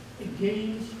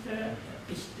 against a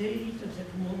state that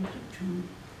wants to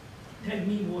tell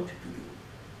me what to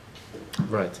do.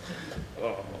 Right.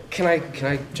 Can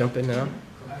I jump in now?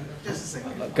 Just a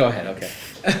second. Go ahead. Okay.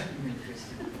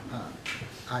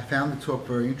 I found the talk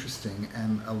very interesting,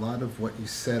 and a lot of what you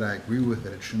said, I agree with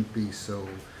it. It shouldn't be so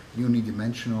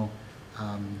unidimensional.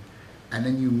 And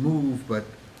then you move, but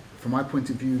from my point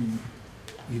of view,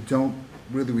 you don't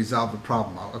really resolve the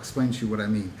problem. I'll explain to you what I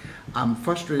mean. I'm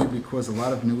frustrated because a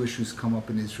lot of new issues come up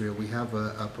in Israel. We have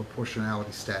a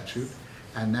proportionality statute,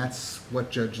 and that's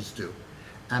what judges do.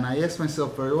 And I ask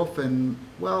myself very often,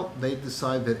 well, they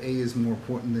decide that A is more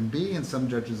important than B, and some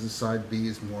judges decide B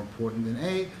is more important than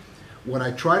A. What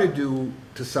I try to do,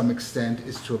 to some extent,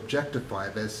 is to objectify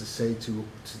it, that is to say, to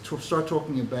start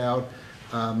talking about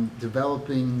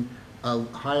developing a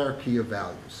hierarchy of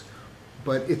values.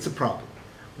 But it's a problem.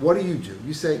 What do?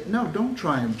 You say, no, don't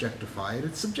try and objectify it.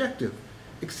 It's subjective.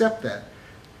 Accept that.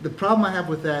 The problem I have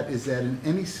with that is that in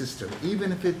any system,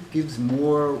 even if it gives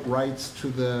more rights to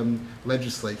the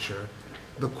legislature,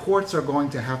 the courts are going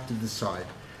to have to decide.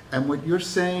 And what you're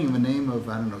saying in the name of,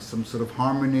 I don't know, some sort of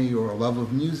harmony or a love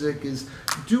of music is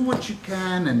do what you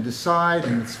can and decide,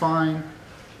 and it's fine.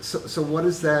 So what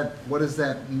does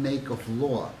that make of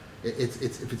law?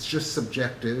 If it's just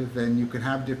subjective, then you can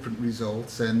have different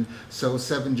results, and so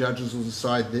 7 judges will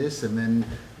decide this, and then,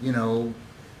 you know,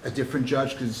 a different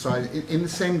judge could decide in the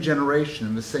same generation,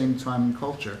 in the same time and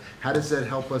culture. How does that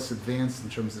help us advance in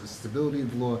terms of the stability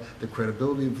of law, the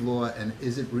credibility of law, and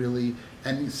is it really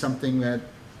something that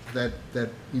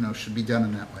you know should be done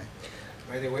in that way?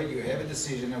 By the way, you have a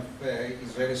decision of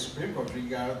Israeli Supreme Court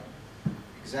regarding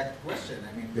exact question.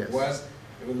 I mean, Yes. There was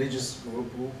a religious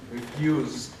group who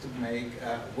refused to make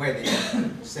a wedding,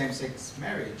 same-sex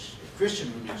marriage, a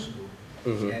Christian religious group.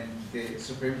 Mhm. And the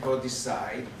Supreme Court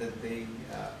decided that they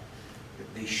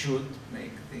should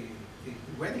make the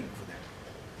wedding for them.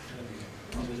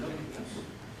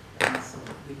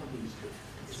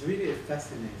 It's really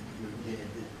fascinating,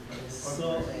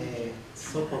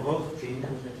 so provoking.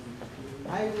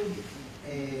 I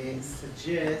would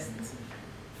suggest,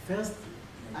 first,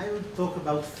 I would talk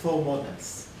about 4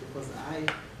 models, because I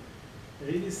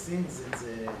really think that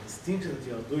the distinction that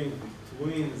you are doing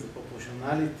between the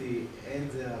proportionality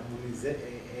and the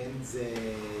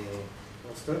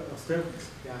austerity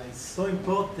is so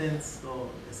important. So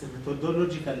as a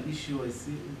methodological issue, I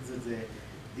see that the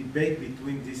debate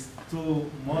between these 2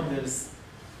 models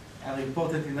are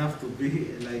important enough to be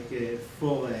like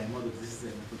 4 models. This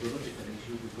is a methodological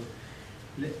issue because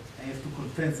I have to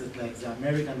confess that like the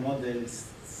American model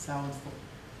sounds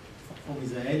from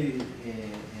Israeli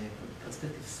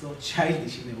perspective so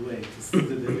childish in a way to see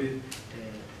that there is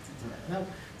now.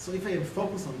 So if I am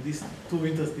focused on these 2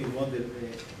 interesting models,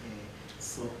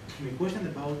 so my question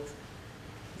about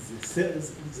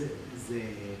the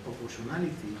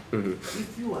proportionality,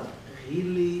 if you are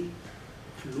really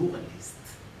pluralist,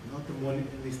 not a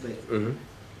monolith, like,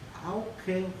 how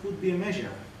could be a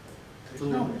measure?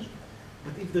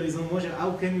 But if there is no measure,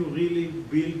 how can you really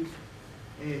build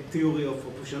a theory of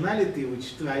proportionality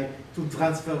which try to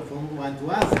transfer from one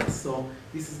to other? So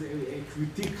this is a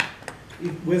critique,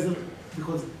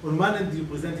 because on one hand you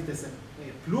present it as a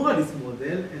pluralist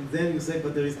model, and then you say,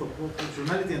 but there is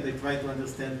proportionality, and I try to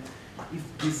understand if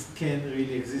this can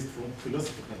really exist from a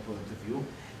philosophical point of view.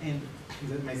 And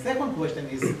my second question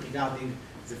is regarding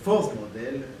the 4th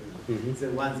model, the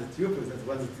one that you present, the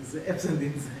one that is absent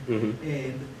in the,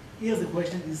 and here the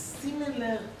question is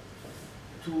similar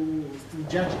to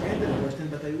Judge Endel's question,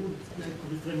 but I would like to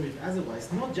reframe it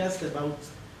otherwise, not just about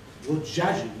what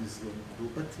judge is going to do,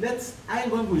 but I'm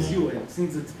going with you and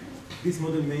think that this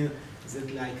model means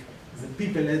that like the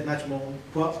people had much more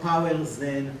power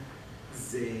than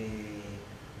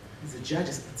the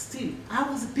judges, but still,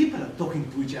 how the people are talking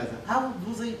to each other? How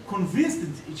do they convince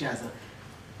each other?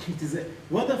 It is a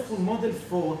wonderful model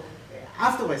for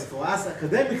afterwards for us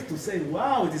academics to say,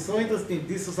 wow, it is so interesting,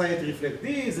 this society reflects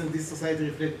this, and this society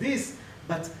reflects this,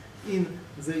 but in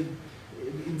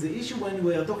the issue when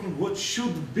we are talking what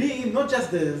should be, not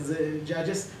just the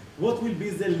judges, what will be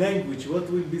the language, what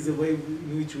will be the way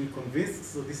in which we convince?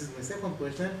 So this is my second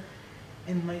question.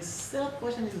 And my third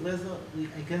question is whether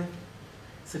I can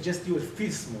suggest you a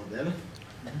fifth model.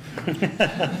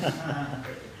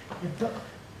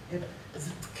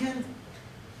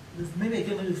 Maybe I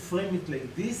can reframe it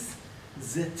like this,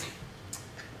 that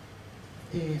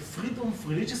freedom of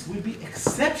religious will be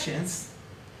exceptions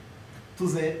to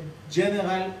the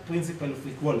general principle of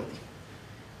equality.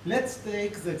 Let's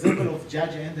take the example of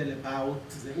Judge Handel about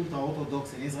the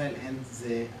ultra-Orthodox in Israel and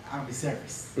the army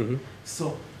service. Mm-hmm.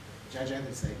 So Judge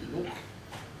Handel said, look,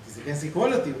 it's against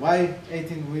equality. Why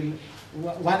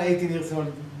one 18 years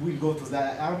old will go to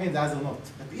the army and the other not?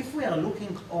 But if we are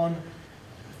looking on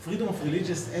freedom of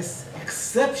religious as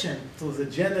exception to the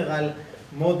general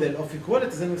model of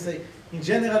equality, then we say, in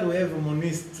general, we have a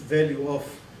monist value of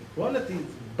equality,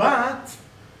 but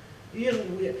here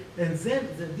and then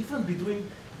the difference between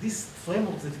these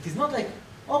frameworks, that it is not like,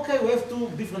 okay, we have two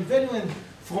different values, and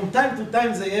from time to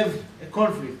time they have a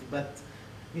conflict, but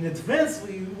in advance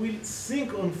we will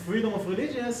think on freedom of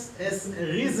religious as a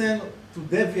reason to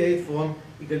deviate from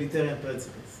egalitarian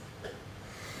principles.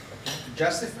 To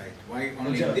justify it, why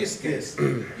only in this case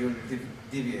you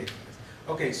deviate.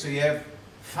 Okay, so you have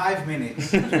 5 minutes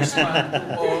to respond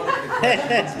to all the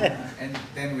questions, and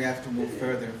then we have to move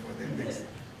further for the next.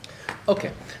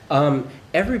 Okay.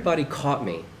 Everybody caught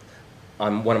me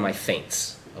on one of my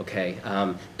feints. Okay.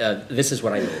 This is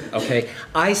what I mean. Okay.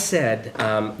 I said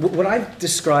what I've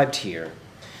described here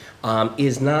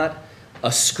is not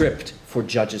a script for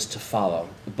judges to follow,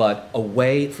 but a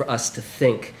way for us to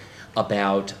think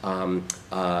about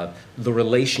the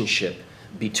relationship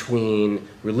between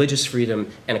religious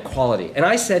freedom and equality. And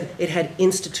I said it had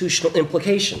institutional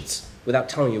implications without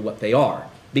telling you what they are,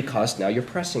 because now you're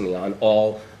pressing me on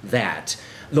all that.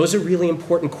 Those are really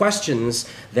important questions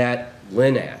that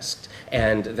Lynn asked,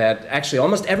 and that actually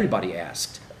almost everybody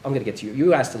asked. I'm going to get to you.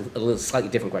 You asked a little slightly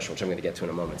different question, which I'm going to get to in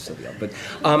a moment, Sylvia. But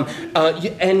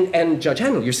and Judge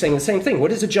Handel, you're saying the same thing.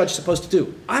 What is a judge supposed to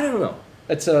do? I don't know.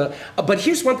 But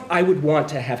here's what I would want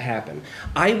to have happen.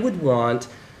 I would want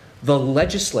the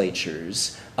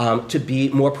legislatures to be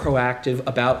more proactive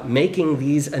about making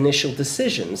these initial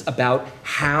decisions about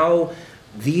how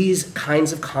these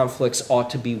kinds of conflicts ought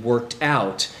to be worked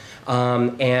out.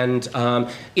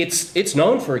 It's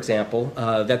known, for example,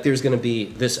 that there's going to be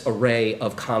this array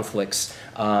of conflicts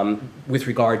with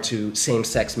regard to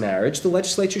same-sex marriage. The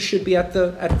legislature should be at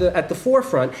the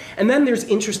forefront. And then there's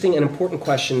interesting and important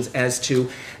questions as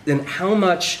to then how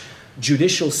much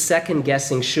judicial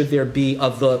second-guessing should there be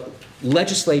of the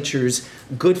legislature's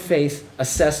good faith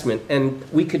assessment, and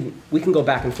we can go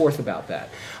back and forth about that.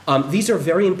 These are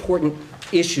very important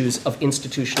issues of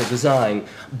institutional design,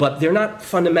 but they're not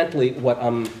fundamentally what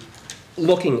I'm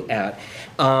looking at.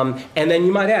 And then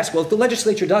you might ask, well, if the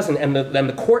legislature doesn't and then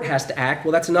the court has to act,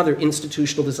 well, that's another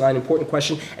institutional design important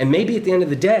question. And maybe at the end of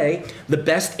the day, the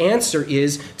best answer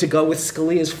is to go with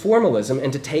Scalia's formalism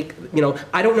and to take,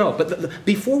 I don't know. But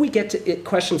before we get to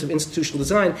questions of institutional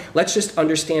design, let's just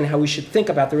understand how we should think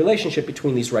about the relationship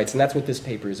between these rights. And that's what this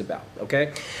paper is about,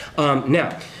 okay?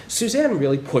 Now, Suzanne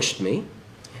really pushed me,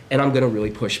 and I'm going to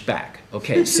really push back.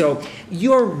 Okay, so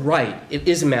you're right, it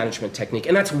is a management technique,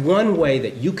 and that's one way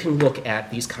that you can look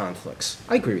at these conflicts.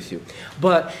 I agree with you.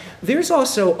 But there's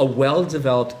also a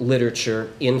well-developed literature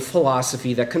in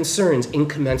philosophy that concerns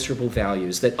incommensurable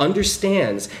values, that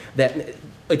understands that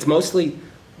it's mostly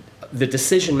the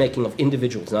decision-making of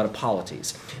individuals, not of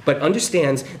polities, but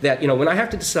understands that, when I have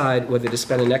to decide whether to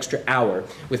spend an extra hour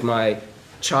with my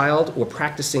child or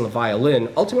practicing a violin,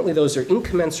 ultimately those are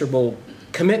incommensurable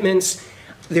commitments.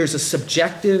 There's a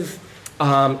subjective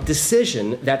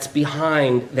decision that's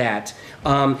behind that.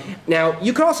 Now,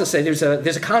 you could also say there's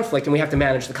a conflict and we have to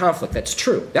manage the conflict. That's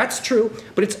true. That's true,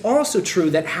 but it's also true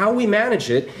that how we manage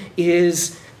it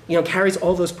is, carries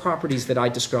all those properties that I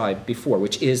described before,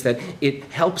 which is that it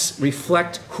helps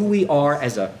reflect who we are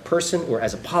as a person or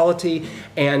as a polity,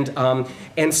 and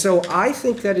so I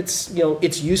think that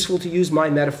it's useful to use my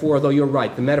metaphor, although you're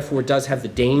right, the metaphor does have the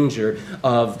danger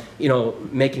of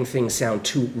making things sound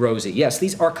too rosy. Yes,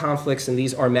 these are conflicts and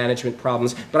these are management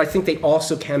problems, but I think they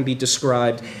also can be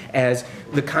described as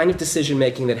the kind of decision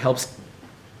making that helps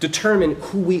determine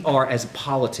who we are as a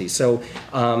polity. So,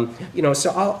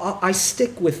 so I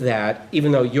stick with that,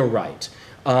 even though you're right,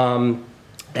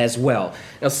 as well.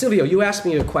 Now, Silvio, you asked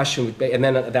me a question, and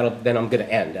then I'm going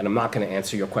to end, and I'm not going to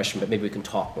answer your question, but maybe we can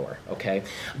talk more, okay?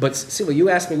 But Silvio, you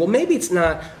asked me, well, maybe it's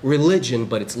not religion,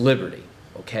 but it's liberty,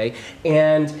 Okay,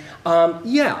 and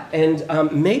yeah,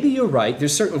 and maybe you're right.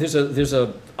 There's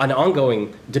an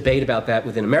ongoing debate about that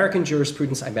within American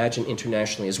jurisprudence. I imagine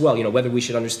internationally as well. You know, whether we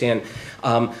should understand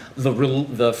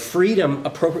the freedom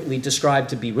appropriately described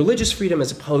to be religious freedom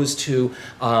as opposed to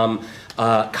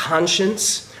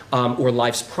conscience or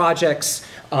life's projects.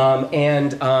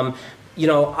 You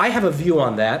know, I have a view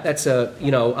on that. That's a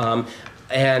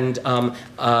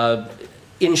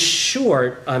in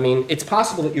short, I mean, it's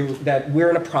possible that we're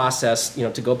in a process, you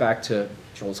know, to go back to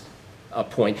Joel's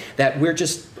point, that we're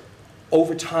just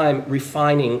over time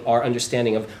refining our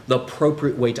understanding of the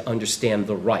appropriate way to understand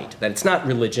the right. That it's not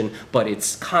religion, but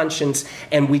it's conscience,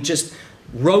 and we just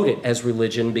wrote it as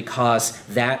religion because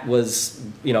that was,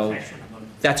 you know,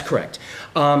 that's correct.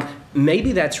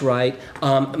 Maybe that's right.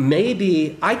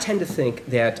 Maybe I tend to think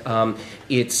that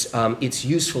it's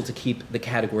useful to keep the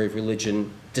category of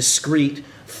religion discrete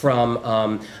from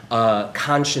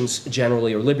conscience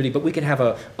generally or liberty, but we could have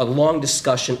a long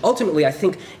discussion. Ultimately, I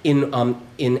think in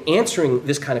answering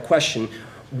this kind of question,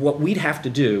 what we'd have to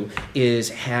do is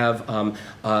have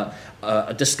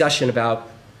a discussion about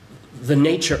the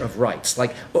nature of rights.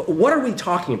 Like, what are we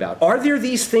talking about? Are there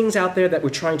these things out there that we're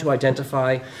trying to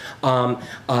identify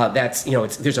that's, you know,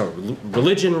 there's a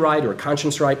religion right or a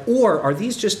conscience right, or are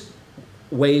these just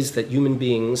ways that human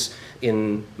beings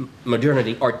in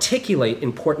modernity articulate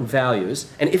important values?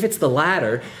 And if it's the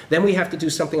latter, then we have to do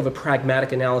something of a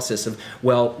pragmatic analysis of,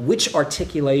 well, which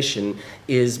articulation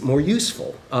is more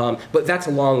useful? But that's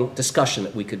a long discussion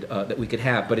that we could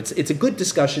have. But it's a good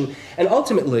discussion. And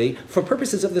ultimately, for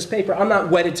purposes of this paper, I'm not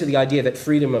wedded to the idea that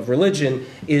freedom of religion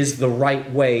is the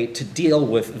right way to deal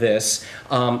with this.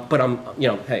 But I'm, you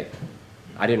know, hey,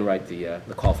 I didn't write the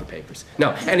call for papers.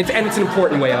 No, and it's an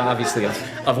important way, obviously,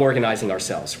 of organizing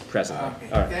ourselves presently. Okay.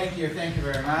 All right. Thank you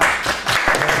very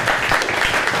much.